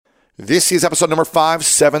This is episode number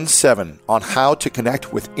 577 on how to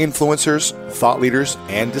connect with influencers, thought leaders,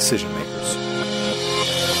 and decision makers.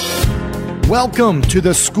 Welcome to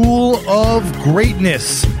the School of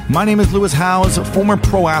Greatness. My name is Lewis Howes, former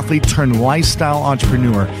pro athlete turned lifestyle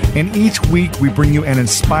entrepreneur, and each week we bring you an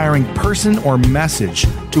inspiring person or message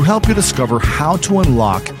to help you discover how to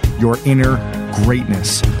unlock your inner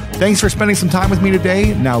greatness. Thanks for spending some time with me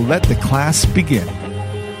today. Now let the class begin.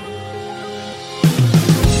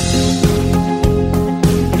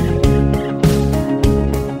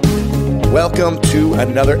 Welcome to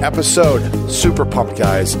another episode. Super pumped,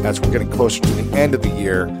 guys. As we're getting closer to the end of the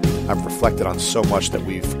year, I've reflected on so much that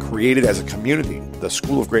we've created as a community, the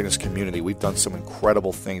School of Greatness community. We've done some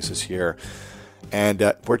incredible things this year,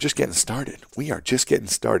 and we're just getting started. We are just getting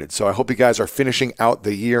started. So I hope you guys are finishing out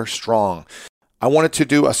the year strong. I wanted to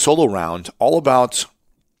do a solo round all about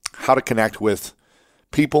how to connect with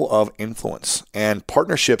people of influence, and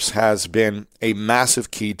partnerships has been a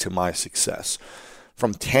massive key to my success.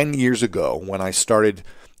 From 10 years ago, when I started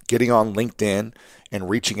getting on LinkedIn and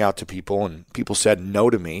reaching out to people, and people said no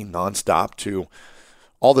to me nonstop, to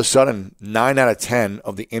all of a sudden 9 out of 10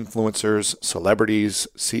 of the influencers, celebrities,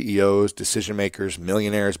 CEOs, decision makers,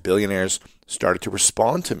 millionaires, billionaires started to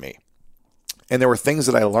respond to me. And there were things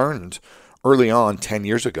that I learned early on 10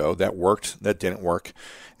 years ago that worked, that didn't work,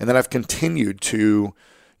 and that I've continued to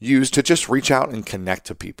use to just reach out and connect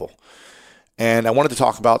to people. And I wanted to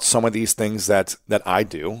talk about some of these things that I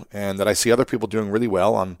do and that I see other people doing really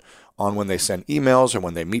well on when they send emails or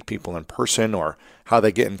when they meet people in person, or how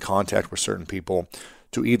they get in contact with certain people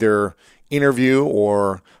to either interview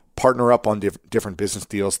or partner up on different business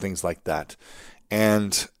deals, things like that.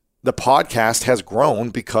 And the podcast has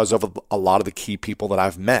grown because of a lot of the key people that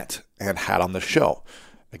I've met and had on the show.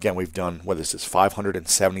 Again, we've done, what is this,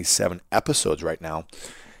 577 episodes right now.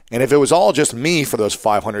 And if it was all just me for those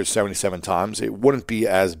 577 times, it wouldn't be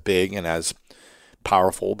as big and as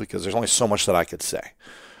powerful because there's only so much that I could say.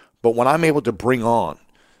 But when I'm able to bring on,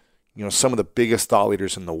 some of the biggest thought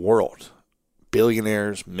leaders in the world,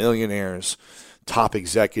 billionaires, millionaires, top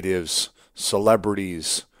executives,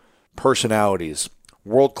 celebrities, personalities,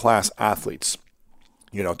 world-class athletes,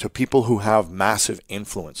 to people who have massive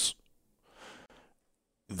influence,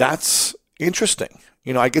 that's interesting.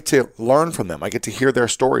 I get to learn from them. I get to hear their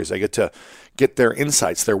stories. I get to get their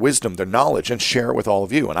insights, their wisdom, their knowledge, and share it with all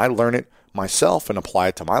of you. And I learn it myself and apply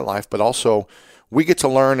it to my life, but also we get to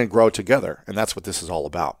learn and grow together. And that's what this is all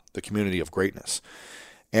about, the community of greatness.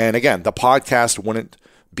 And again, the podcast wouldn't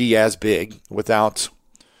be as big without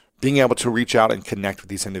being able to reach out and connect with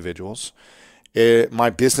these individuals. My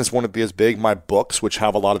business wouldn't be as big. My books, which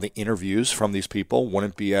have a lot of the interviews from these people,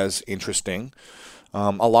 wouldn't be as interesting. A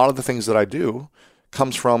lot of the things that I do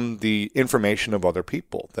comes from the information of other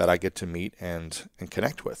people that I get to meet and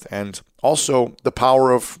connect with. And also the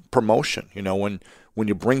power of promotion, when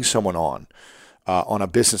you bring someone on a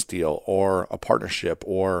business deal or a partnership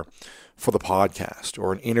or for the podcast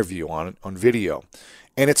or an interview on video,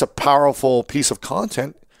 and it's a powerful piece of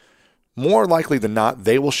content, more likely than not,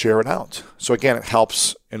 they will share it out. So again, it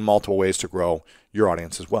helps in multiple ways to grow your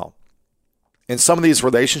audience as well. And some of these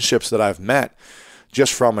relationships that I've met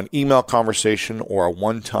just from an email conversation or a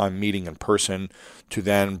one-time meeting in person, to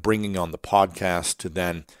then bringing on the podcast, to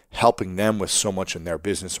then helping them with so much in their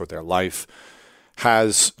business or their life,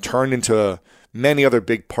 has turned into many other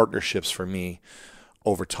big partnerships for me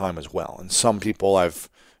over time as well. And some people I've,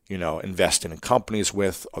 invested in companies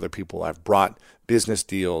with, other people I've brought business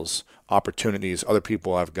deals, opportunities, other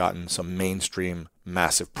people I've gotten some mainstream,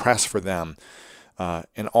 massive press for them.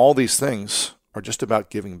 And all these things are just about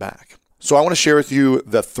giving back. So I want to share with you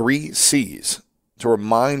the 3 C's to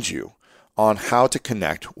remind you on how to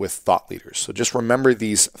connect with thought leaders. So just remember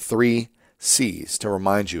these 3 C's to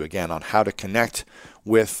remind you again on how to connect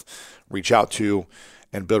with, reach out to,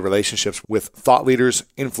 and build relationships with thought leaders,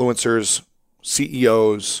 influencers,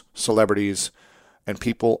 CEOs, celebrities, and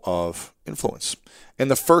people of influence.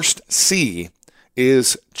 And the first C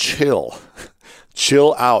is chill.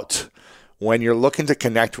 Chill out. When you're looking to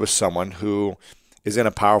connect with someone who is in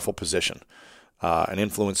a powerful position, an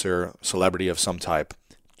influencer, celebrity of some type,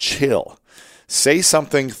 chill. Say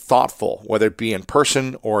something thoughtful, whether it be in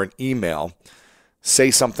person or an email.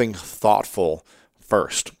 Say something thoughtful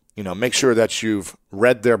first. Make sure that you've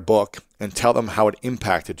read their book and tell them how it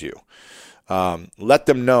impacted you. Let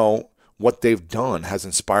them know what they've done has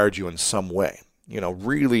inspired you in some way.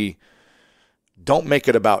 Really don't make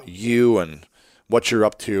it about you and what you're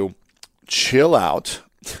up to. Chill out.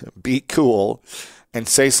 Be cool, and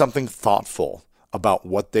say something thoughtful about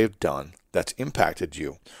what they've done that's impacted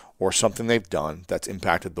you or something they've done that's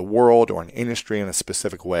impacted the world or an industry in a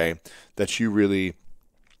specific way that you really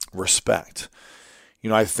respect.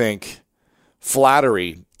 I think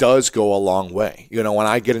flattery does go a long way. When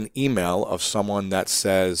I get an email of someone that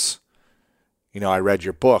says, I read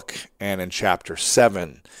your book and in chapter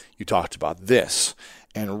 7, you talked about this.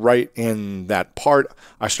 And right in that part,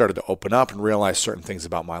 I started to open up and realize certain things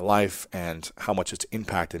about my life and how much it's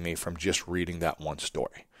impacted me from just reading that one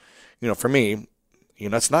story. For me,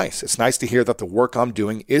 it's nice. It's nice to hear that the work I'm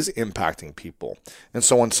doing is impacting people. And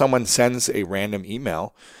so when someone sends a random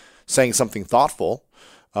email saying something thoughtful,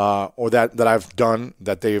 or that I've done,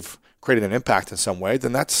 that they've created an impact in some way,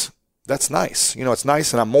 then that's nice. It's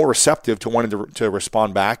nice, and I'm more receptive to wanting to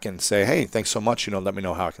respond back and say, hey, thanks so much. Let me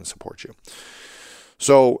know how I can support you.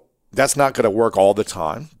 So that's not going to work all the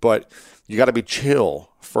time, but you got to be chill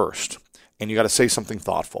first, and you got to say something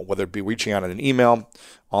thoughtful, whether it be reaching out in an email,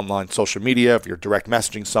 online social media, if you're direct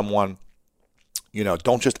messaging someone.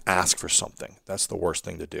 Don't just ask for something. That's the worst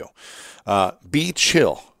thing to do. Be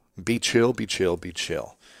chill. Be chill, be chill, be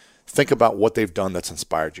chill. Think about what they've done that's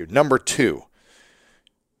inspired you. Number 2,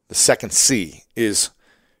 the second C, is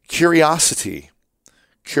curiosity.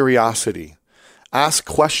 Curiosity. Ask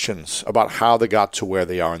questions about how they got to where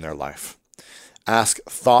they are in their life. Ask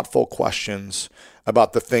thoughtful questions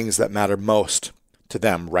about the things that matter most to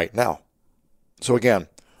them right now. So again,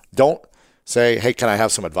 don't say, hey, can I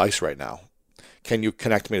have some advice right now? Can you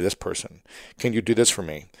connect me to this person? Can you do this for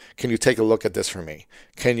me? Can you take a look at this for me?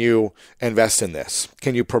 Can you invest in this?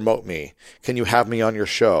 Can you promote me? Can you have me on your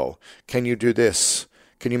show? Can you do this?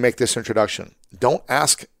 Can you make this introduction? Don't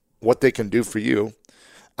ask what they can do for you.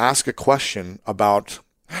 Ask a question about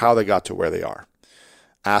how they got to where they are.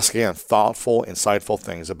 Ask, again, thoughtful, insightful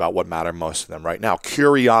things about what matter most to them right now.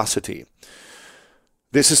 Curiosity.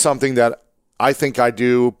 This is something that I think I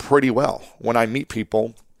do pretty well. When I meet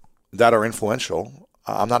people that are influential,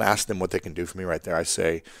 I'm not asking them what they can do for me right there. I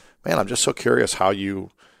say, man, I'm just so curious how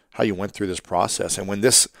you went through this process. And when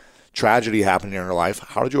this tragedy happened in your life,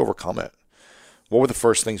 how did you overcome it? What were the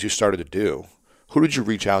first things you started to do? Who did you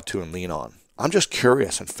reach out to and lean on? I'm just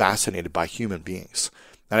curious and fascinated by human beings.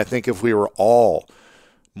 And I think if we were all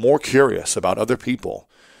more curious about other people,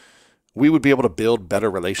 we would be able to build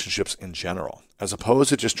better relationships in general, as opposed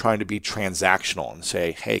to just trying to be transactional and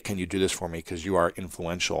say, hey, can you do this for me because you are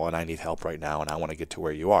influential and I need help right now and I want to get to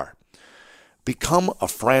where you are. Become a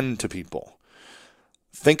friend to people.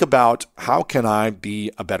 Think about, how can I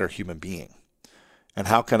be a better human being? And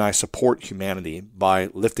how can I support humanity by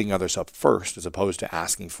lifting others up first, as opposed to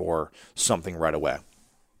asking for something right away?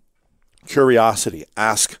 Curiosity.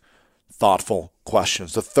 Ask thoughtful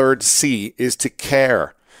questions. The third C is to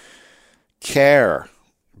care. Care.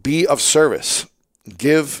 Be of service.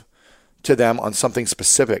 Give to them on something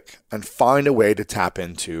specific and find a way to tap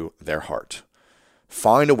into their heart.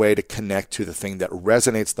 Find a way to connect to the thing that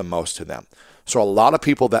resonates the most to them. So a lot of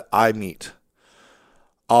people that I meet,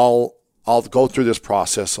 I'll go through this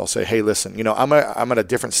process. I'll say, hey, listen, I'm at a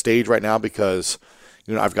different stage right now because,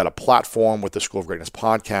 I've got a platform with the School of Greatness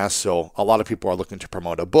podcast. So a lot of people are looking to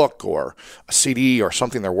promote a book or a CD or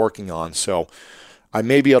something they're working on. So I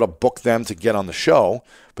may be able to book them to get on the show.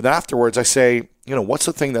 But then afterwards I say, what's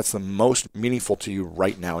the thing that's the most meaningful to you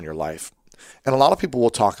right now in your life? And a lot of people will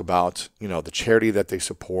talk about, the charity that they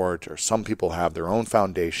support, or some people have their own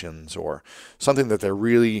foundations or something that they're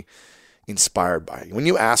really inspired by. When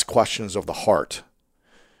you ask questions of the heart,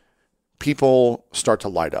 people start to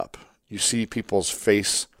light up. You see people's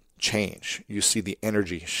face change. You see the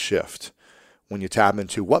energy shift when you tap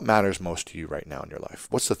into what matters most to you right now in your life.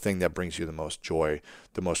 What's the thing that brings you the most joy,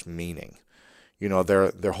 the most meaning?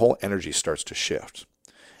 Their whole energy starts to shift.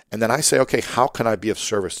 And then I say, okay, how can I be of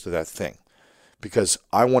service to that thing? Because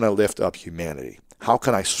I want to lift up humanity. How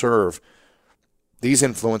can I serve these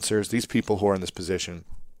influencers, these people who are in this position,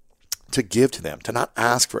 to give to them, to not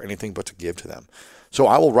ask for anything, but to give to them? So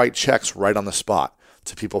I will write checks right on the spot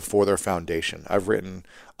to people for their foundation. I've written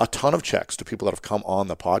a ton of checks to people that have come on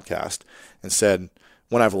the podcast and said,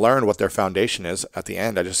 when I've learned what their foundation is, at the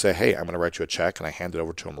end, I just say, hey, I'm going to write you a check, and I hand it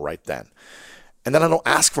over to them right then. And then I don't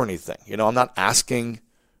ask for anything. I'm not asking,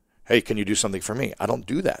 hey, can you do something for me? I don't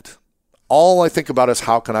do that. All I think about is,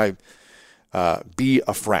 how can I be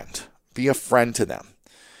a friend? Be a friend to them.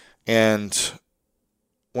 And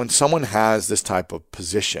when someone has this type of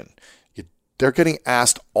position, they're getting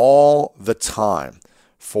asked all the time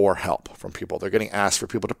for help from people. They're getting asked for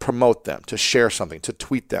people to promote them, to share something, to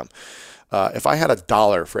tweet them. If I had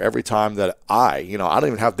 $1 for every time that I don't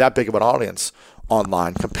even have that big of an audience,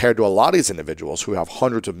 online compared to a lot of these individuals who have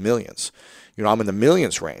hundreds of millions. I'm in the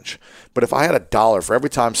millions range. But if I had $1 for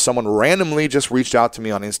every time someone randomly just reached out to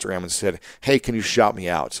me on Instagram and said, hey, can you shout me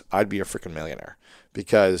out? I'd be a freaking millionaire,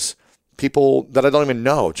 because people that I don't even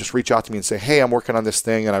know just reach out to me and say, hey, I'm working on this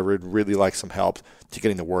thing and I would really like some help to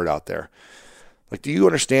getting the word out there. Like, do you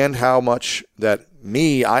understand how much that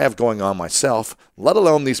I have going on myself, let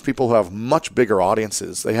alone these people who have much bigger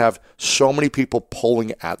audiences? They have so many people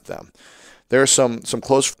pulling at them. There are some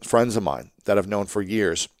close friends of mine that I've known for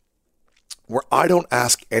years where I don't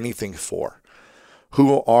ask anything for,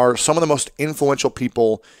 who are some of the most influential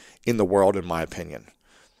people in the world, in my opinion.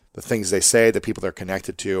 The things they say, the people they're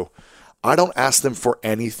connected to, I don't ask them for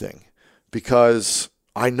anything, because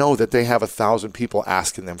I know that they have 1,000 people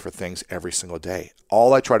asking them for things every single day.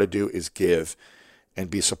 All I try to do is give and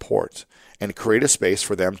be support and create a space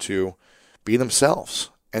for them to be themselves.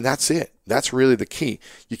 And that's it. That's really the key.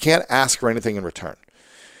 You can't ask for anything in return.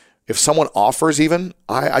 If someone offers even,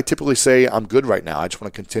 I typically say, I'm good right now. I just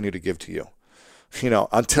want to continue to give to you.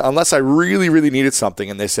 Unless I really, really needed something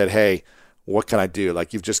and they said, hey, what can I do?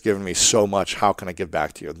 Like, you've just given me so much. How can I give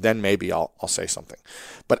back to you? Then maybe I'll say something.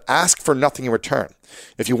 But ask for nothing in return.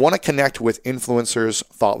 If you want to connect with influencers,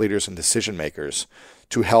 thought leaders, and decision makers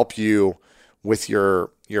to help you with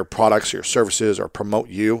your products, your services, or promote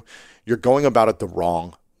you, you're going about it the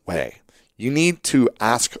wrong way. You need to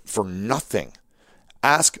ask for nothing.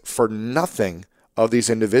 Ask for nothing of these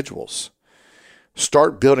individuals.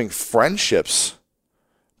 Start building friendships,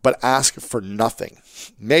 but ask for nothing.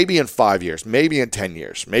 Maybe in 5 years, maybe in 10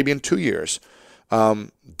 years, maybe in 2 years,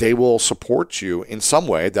 they will support you in some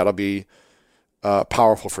way that'll be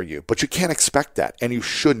powerful for you. But you can't expect that, and you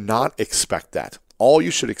should not expect that. All you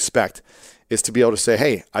should expect is to be able to say,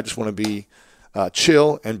 hey, I just want to be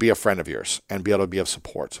chill and be a friend of yours and be able to be of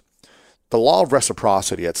support. The law of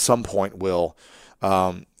reciprocity at some point will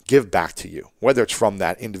give back to you, whether it's from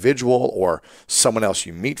that individual or someone else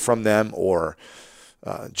you meet from them, or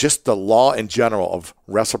just the law in general of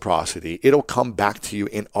reciprocity. It'll come back to you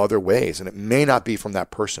in other ways, and it may not be from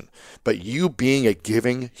that person, but you being a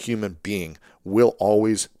giving human being will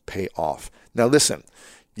always pay off. Now listen,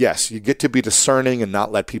 yes, you get to be discerning and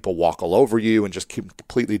not let people walk all over you and just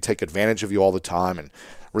completely take advantage of you all the time, and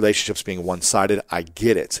relationships being one-sided. I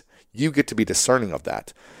get it. You get to be discerning of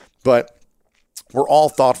that. But we're all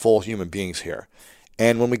thoughtful human beings here.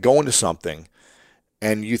 And when we go into something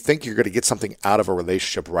and you think you're going to get something out of a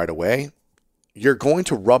relationship right away, you're going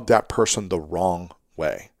to rub that person the wrong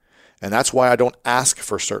way. And that's why I don't ask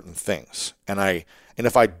for certain things. And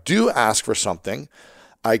if I do ask for something,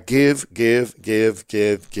 I give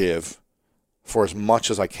for as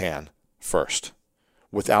much as I can first,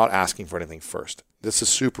 without asking for anything first. This is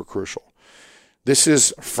super crucial. This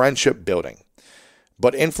is friendship building.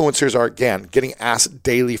 But influencers are, again, getting asked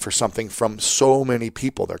daily for something from so many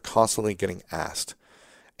people. They're constantly getting asked.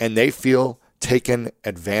 And they feel taken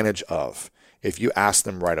advantage of if you ask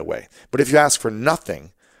them right away. But if you ask for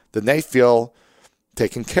nothing, then they feel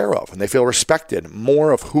taken care of and they feel respected more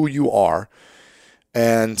of who you are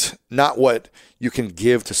and not what you can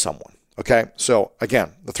give to someone. Okay? So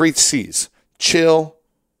again, the 3 C's: chill,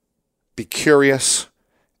 be curious,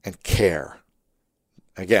 and care.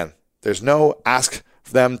 Again, there's no ask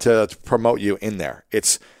them to promote you in there.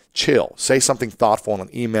 It's chill. Say something thoughtful in an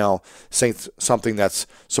email. Say something that's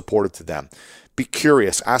supportive to them. Be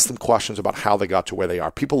curious. Ask them questions about how they got to where they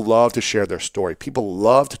are. People love to share their story. People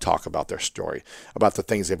love to talk about their story, about the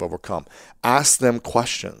things they've overcome. Ask them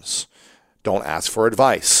questions. Don't ask for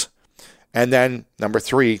advice. And then number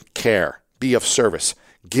 3, care. Be of service.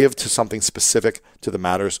 Give to something specific to the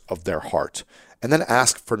matters of their heart. And then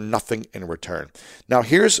ask for nothing in return. Now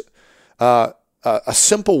here's a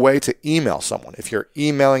simple way to email someone. If you're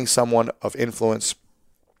emailing someone of influence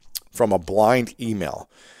from a blind email,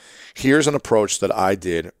 here's an approach that I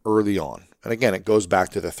did early on. And again, it goes back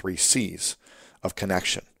to the 3 C's of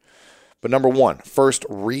connection. But number 1, first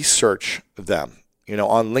research them.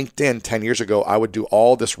 On LinkedIn 10 years ago, I would do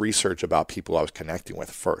all this research about people I was connecting with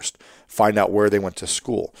first. Find out where they went to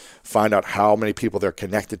school. Find out how many people they're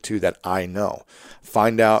connected to that I know.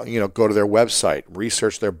 Find out, go to their website,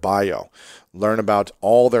 research their bio, learn about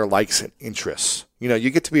all their likes and interests. You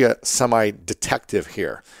get to be a semi-detective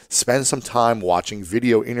here. Spend some time watching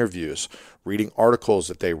video interviews, reading articles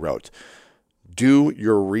that they wrote. Do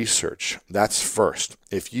your research. That's first.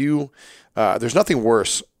 If you, there's nothing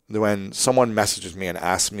worse when someone messages me and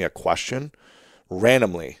asks me a question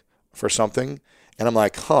randomly for something, and I'm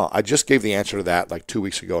like, I just gave the answer to that like 2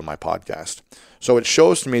 weeks ago in my podcast. So it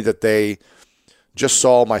shows to me that they just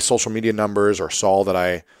saw my social media numbers or saw that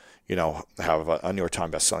I, have a New York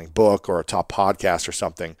Times best-selling book or a top podcast or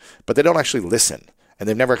something, but they don't actually listen, and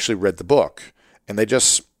they've never actually read the book, and they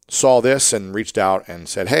just saw this and reached out and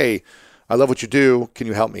said, hey, I love what you do. Can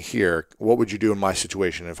you help me here? What would you do in my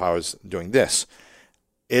situation if I was doing this?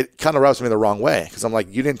 It kind of rubs me the wrong way because I'm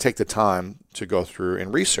like, you didn't take the time to go through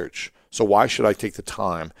and research. So why should I take the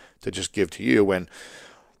time to just give to you when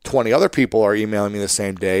 20 other people are emailing me the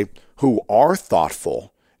same day who are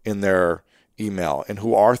thoughtful in their email and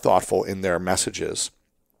who are thoughtful in their messages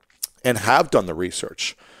and have done the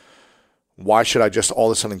research? Why should I just all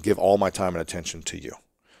of a sudden give all my time and attention to you?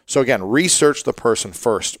 So again, research the person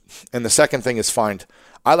first. And the second thing is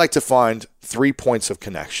I like to find 3 points of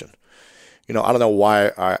connection. I don't know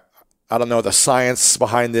why, I don't know the science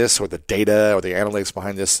behind this or the data or the analytics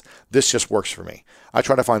behind this. This just works for me. I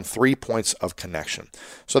try to find 3 points of connection.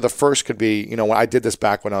 So the first could be, when I did this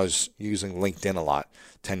back when I was using LinkedIn a lot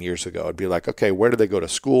 10 years ago, it'd be like, okay, where do they go to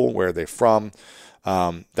school? Where are they from?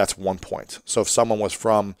 That's 1 point. So if someone was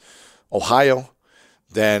from Ohio,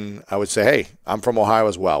 then I would say, hey, I'm from Ohio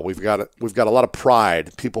as well. We've got a lot of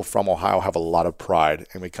pride. People from Ohio have a lot of pride,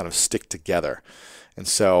 and we kind of stick together. And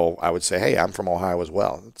so I would say, hey, I'm from Ohio as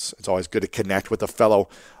well. It's always good to connect with a fellow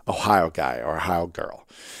Ohio guy or Ohio girl.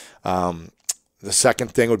 The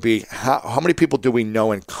second thing would be, how many people do we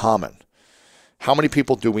know in common? How many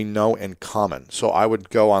people do we know in common? So I would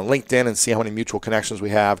go on LinkedIn and see how many mutual connections we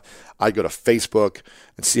have. I'd go to Facebook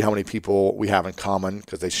and see how many people we have in common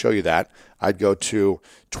because they show you that. I'd go to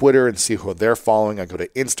Twitter and see who they're following. I'd go to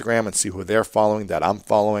Instagram and see who they're following that I'm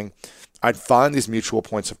following. I'd find these mutual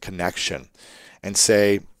points of connection and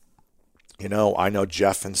say, I know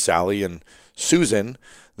Jeff and Sally and Susan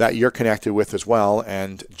that you're connected with as well.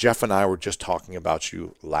 And Jeff and I were just talking about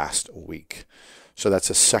you last week. So that's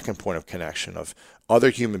a second point of connection of other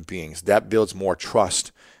human beings. That builds more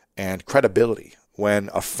trust and credibility when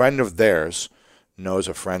a friend of theirs knows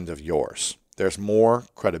a friend of yours. There's more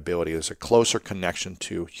credibility. There's a closer connection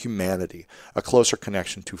to humanity, a closer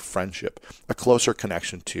connection to friendship, a closer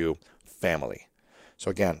connection to family.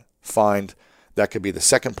 So again, that could be the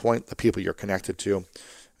second point, the people you're connected to.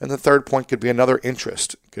 And the third point could be another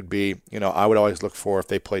interest. It could be, I would always look for if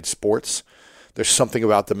they played sports. There's something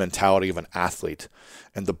about the mentality of an athlete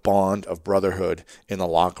and the bond of brotherhood in the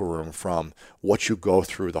locker room from what you go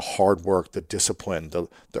through, the hard work, the discipline, the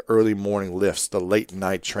early morning lifts, the late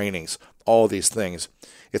night trainings, all these things.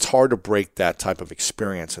 It's hard to break that type of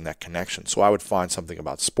experience and that connection. So I would find something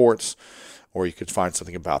about sports, or you could find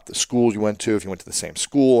something about the school you went to, if you went to the same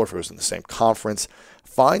school, or if it was in the same conference.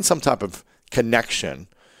 Find some type of connection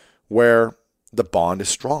where the bond is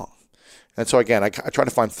strong. And so again, I try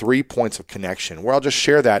to find 3 points of connection where I'll just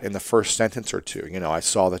share that in the first sentence or two. I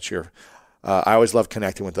saw that I always love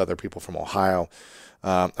connecting with other people from Ohio.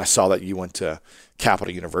 I saw that you went to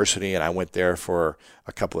Capital University, and I went there for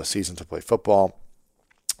a couple of seasons to play football.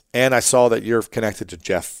 And I saw that you're connected to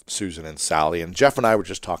Jeff, Susan, and Sally. And Jeff and I were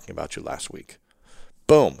just talking about you last week.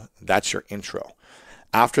 Boom. That's your intro.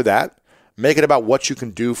 After that, make it about what you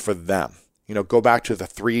can do for them. Go back to the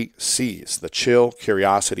 3 C's, the chill,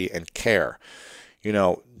 curiosity, and care.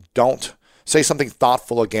 Don't say something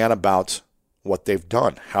thoughtful again about what they've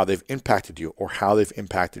done, how they've impacted you, or how they've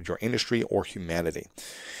impacted your industry or humanity.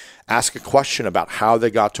 Ask a question about how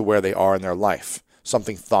they got to where they are in their life.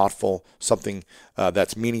 Something thoughtful, something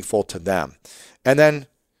that's meaningful to them. And then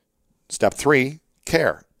step 3,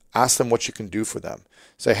 care. Ask them what you can do for them.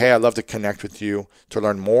 Say, hey, I'd love to connect with you to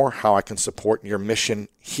learn more how I can support your mission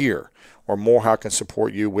here, or more how I can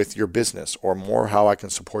support you with your business, or more how I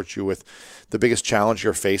can support you with the biggest challenge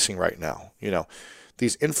you're facing right now.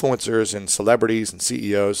 These influencers and celebrities and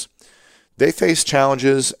CEOs, they face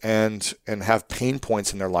challenges and have pain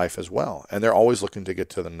points in their life as well. And they're always looking to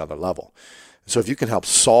get to another level. So if you can help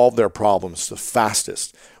solve their problems the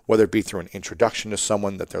fastest, whether it be through an introduction to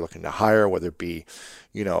someone that they're looking to hire, whether it be,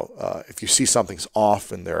 if you see something's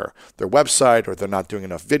off in their website or they're not doing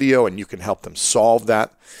enough video and you can help them solve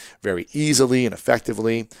that very easily and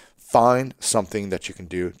effectively, find something that you can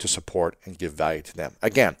do to support and give value to them.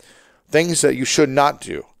 Again, things that you should not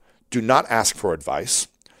do. Do not ask for advice.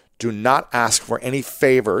 Do not ask for any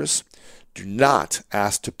favors. Do not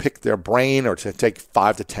ask to pick their brain or to take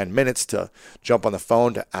 5 to 10 minutes to jump on the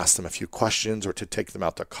phone to ask them a few questions or to take them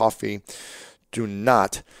out to coffee. Do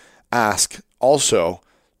not ask also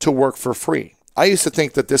to work for free. I used to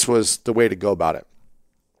think that this was the way to go about it.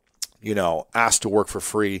 Ask to work for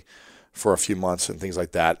free for a few months and things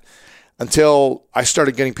like that, until I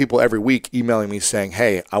started getting people every week emailing me saying,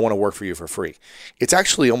 hey, I want to work for you for free. It's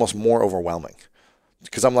actually almost more overwhelming.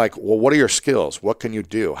 Because I'm like, well, what are your skills? What can you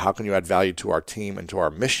do? How can you add value to our team and to our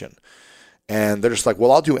mission? And they're just like,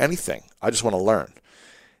 well, I'll do anything. I just want to learn.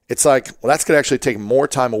 It's like, well, that's going to actually take more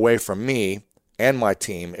time away from me and my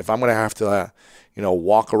team if I'm going to have to,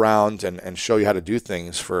 walk around and show you how to do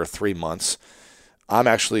things for 3 months. I'm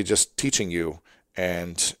actually just teaching you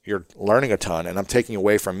and you're learning a ton, and I'm taking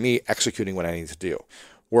away from me executing what I need to do.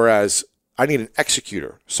 Whereas I need an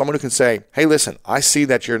executor, someone who can say, hey, listen, I see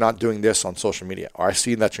that you're not doing this on social media, or I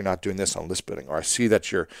see that you're not doing this on list building, or I see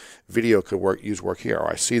that your video could work here,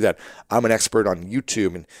 or I see that I'm an expert on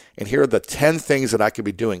YouTube, and here are the 10 things that I could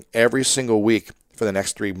be doing every single week for the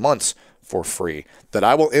next 3 months for free that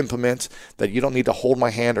I will implement, that you don't need to hold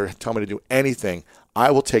my hand or tell me to do anything. I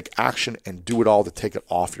will take action and do it all to take it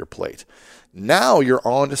off your plate. Now you're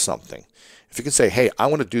on to something. If you can say, hey, I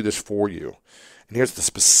want to do this for you, and here's the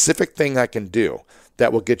specific thing I can do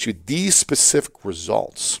that will get you these specific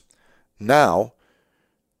results. Now,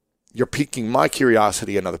 you're piquing my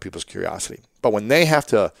curiosity and other people's curiosity. But when they have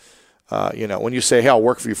to, when you say, hey, I'll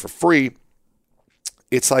work for you for free,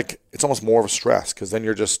 it's almost more of a stress because then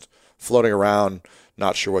you're just floating around,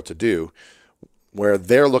 not sure what to do, where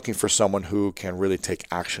they're looking for someone who can really take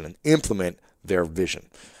action and implement their vision.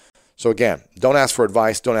 So again, don't ask for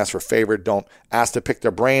advice, don't ask for a favor, don't ask to pick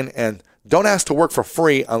their brain, and don't ask to work for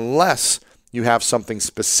free unless you have something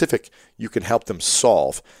specific you can help them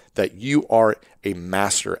solve that you are a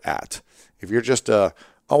master at. If you're just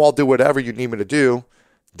I'll do whatever you need me to do,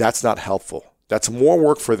 that's not helpful. That's more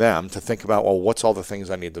work for them to think about, well, what's all the things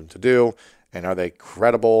I need them to do, and are they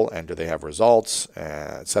credible, and do they have results,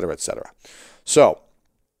 et cetera, et cetera. So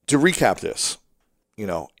to recap this,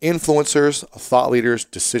 influencers, thought leaders,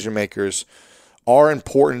 decision makers are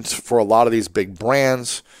important for a lot of these big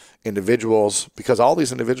brands, individuals, because all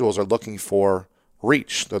these individuals are looking for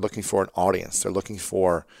reach. They're looking for an audience. They're looking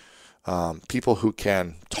for people who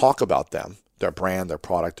can talk about them, their brand, their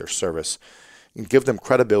product, their service, and give them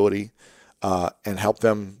credibility and help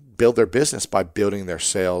them build their business by building their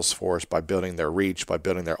sales force, by building their reach, by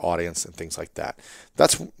building their audience and things like that.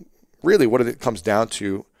 That's really what it comes down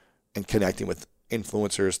to in connecting with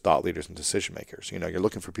influencers, thought leaders, and decision makers. You're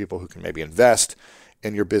looking for people who can maybe invest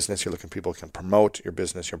in your business. You're looking for people who can promote your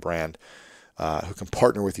business, your brand, who can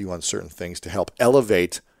partner with you on certain things to help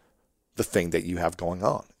elevate the thing that you have going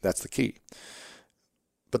on. That's the key.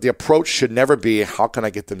 But the approach should never be, how can I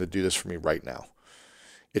get them to do this for me right now?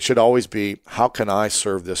 It should always be, how can I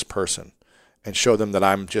serve this person and show them that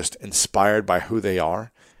I'm just inspired by who they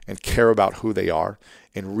are and care about who they are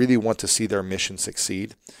and really want to see their mission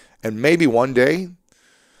succeed. And maybe one day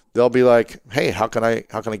they'll be like, hey, how can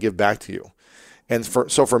I give back to you? And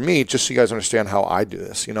for me, just so you guys understand how I do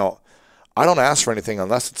this, I don't ask for anything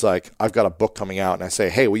unless it's like I've got a book coming out and I say,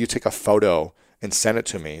 hey, will you take a photo and send it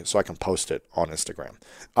to me so I can post it on Instagram?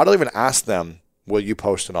 I don't even ask them, will you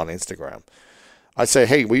post it on Instagram? I say,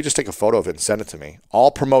 hey, will you just take a photo of it and send it to me?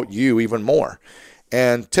 I'll promote you even more.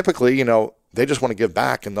 And typically, they just want to give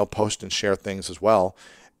back and they'll post and share things as well.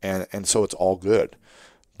 And so it's all good.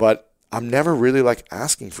 But I'm never really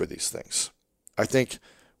asking for these things. I think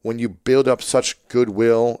when you build up such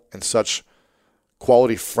goodwill and such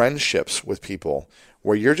quality friendships with people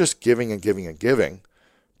where you're just giving and giving and giving,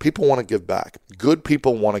 people want to give back. Good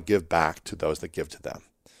people want to give back to those that give to them.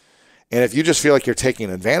 And if you just feel like you're taking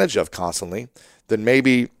advantage of constantly, then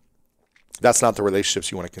maybe that's not the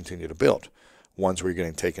relationships you want to continue to build, ones where you're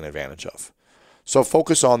getting taken advantage of. So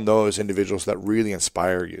focus on those individuals that really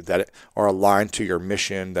inspire you, that are aligned to your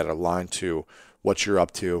mission, that are aligned to what you're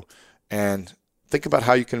up to, and think about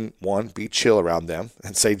how you can, one, be chill around them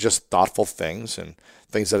and say just thoughtful things and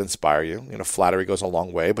things that inspire you. Flattery goes a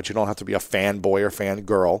long way, but you don't have to be a fanboy or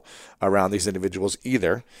fangirl around these individuals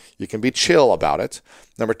either. You can be chill about it.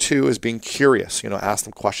 Number two is being curious. Ask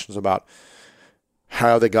them questions about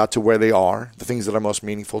how they got to where they are, the things that are most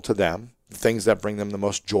meaningful to them, the things that bring them the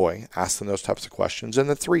most joy. Ask them those types of questions. And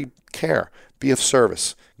then three, care. Be of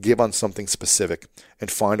service. Give on something specific and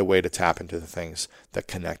find a way to tap into the things that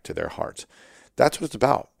connect to their heart. That's what it's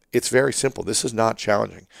about. It's very simple. This is not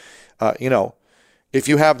challenging. If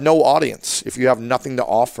you have no audience, if you have nothing to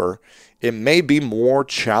offer, it may be more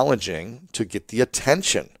challenging to get the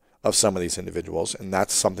attention of some of these individuals, and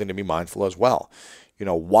that's something to be mindful as well.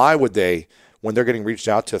 Why would they, when they're getting reached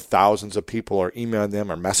out to thousands of people or emailing them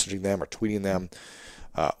or messaging them or tweeting them,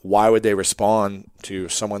 why would they respond to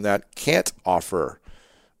someone that can't offer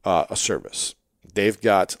a service? They've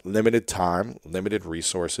got limited time, limited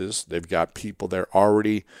resources. They've got people they're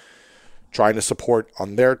already trying to support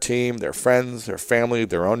on their team, their friends, their family,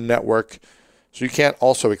 their own network. So you can't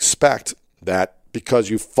also expect that because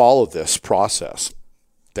you follow this process,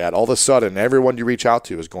 that all of a sudden everyone you reach out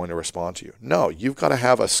to is going to respond to you. No, you've got to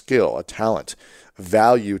have a skill, a talent,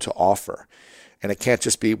 value to offer. And it can't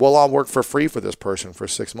just be, well, I'll work for free for this person for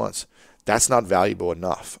 6 months. That's not valuable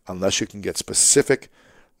enough unless you can get specific,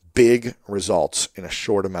 big results in a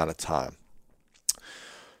short amount of time.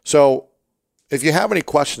 So if you have any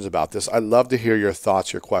questions about this, I'd love to hear your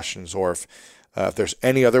thoughts, your questions, or if there's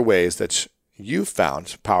any other ways that you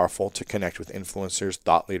found powerful to connect with influencers,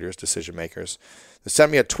 thought leaders, decision makers.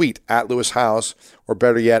 Send me a tweet at Lewis Howes, or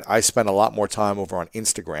better yet, I spend a lot more time over on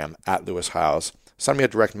Instagram at Lewis Howes. Send me a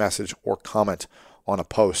direct message or comment on a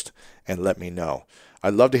post and let me know.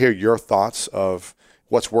 I'd love to hear your thoughts of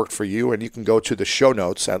what's worked for you, and you can go to the show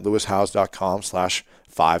notes at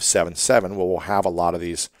lewishowes.com/577, where we'll have a lot of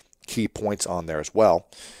these key points on there as well.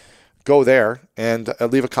 Go there and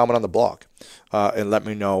leave a comment on the blog and let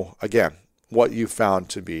me know, again, what you found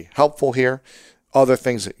to be helpful here, other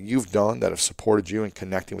things that you've done that have supported you in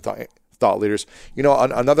connecting with thought leaders. You know,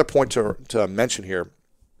 another point to mention here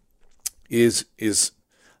is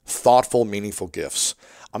thoughtful, meaningful gifts.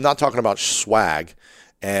 I'm not talking about swag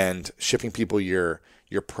and shipping people your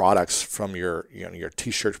products from your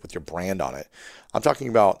T-shirts with your brand on it. I'm talking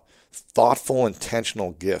about thoughtful,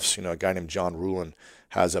 intentional gifts. You know, a guy named John Ruhlin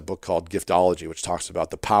has a book called Giftology, which talks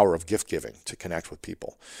about the power of gift giving to connect with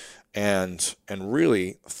people, and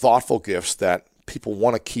really thoughtful gifts that people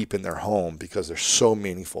want to keep in their home because they're so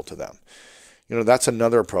meaningful to them. You know, that's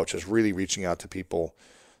another approach, is really reaching out to people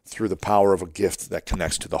through the power of a gift that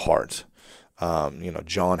connects to the heart.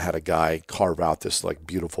 John had a guy carve out this like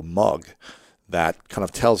beautiful mug that kind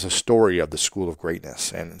of tells a story of the School of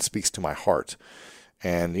Greatness and speaks to my heart.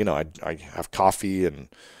 And, you know, I have coffee and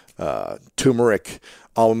turmeric,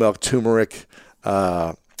 almond milk turmeric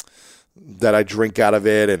that I drink out of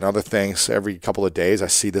it, and other things. Every couple of days I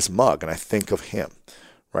see this mug and I think of him,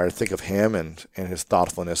 right? I think of him and his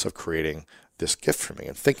thoughtfulness of creating this gift for me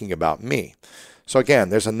and thinking about me. So again,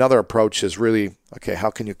 there's another approach, is really, okay, how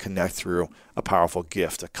can you connect through a powerful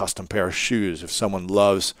gift, a custom pair of shoes? If someone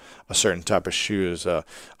loves a certain type of shoes, a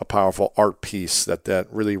powerful art piece that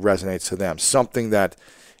really resonates to them, something that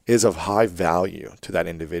is of high value to that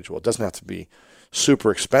individual. It doesn't have to be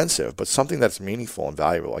super expensive, but something that's meaningful and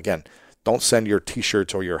valuable. Again, don't send your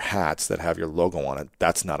T-shirts or your hats that have your logo on it.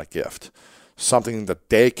 That's not a gift. Something that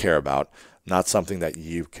they care about, not something that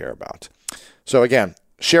you care about. So again,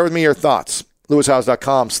 share with me your thoughts.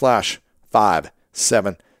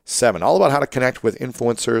 lewishowes.com/577. All about how to connect with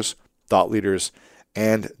influencers, thought leaders,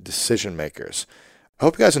 and decision makers. I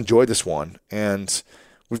hope you guys enjoyed this one, and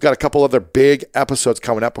we've got a couple other big episodes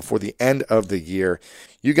coming up before the end of the year.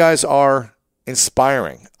 You guys are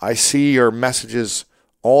inspiring. I see your messages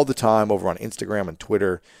all the time over on Instagram and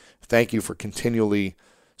Twitter. Thank you for continually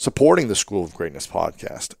supporting the School of Greatness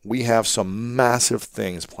podcast. We have some massive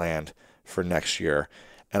things planned for next year,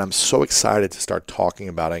 and I'm so excited to start talking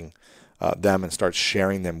about them and start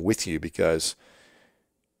sharing them with you, because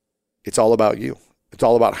it's all about you. It's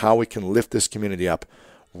all about how we can lift this community up,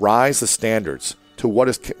 rise the standards to what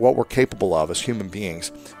we're capable of as human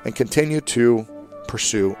beings, and continue to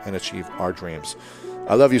pursue and achieve our dreams.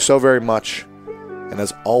 I love you so very much. And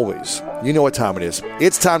as always, you know what time it is.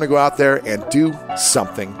 It's time to go out there and do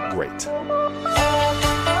something great.